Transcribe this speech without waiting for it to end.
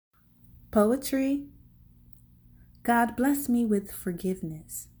Poetry. God bless me with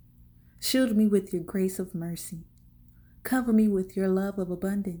forgiveness. Shield me with your grace of mercy. Cover me with your love of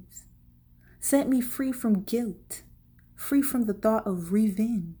abundance. Set me free from guilt, free from the thought of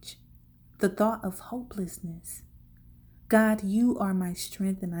revenge, the thought of hopelessness. God, you are my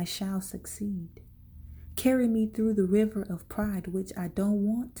strength and I shall succeed. Carry me through the river of pride, which I don't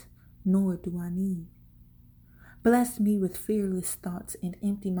want, nor do I need. Bless me with fearless thoughts and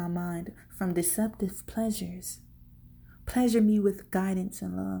empty my mind from deceptive pleasures. Pleasure me with guidance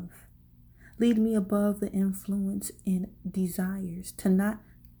and love. Lead me above the influence and desires to not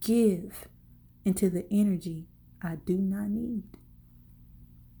give into the energy I do not need.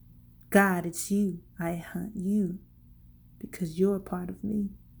 God, it's you. I hunt you because you're a part of me.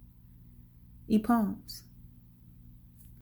 E. Palms.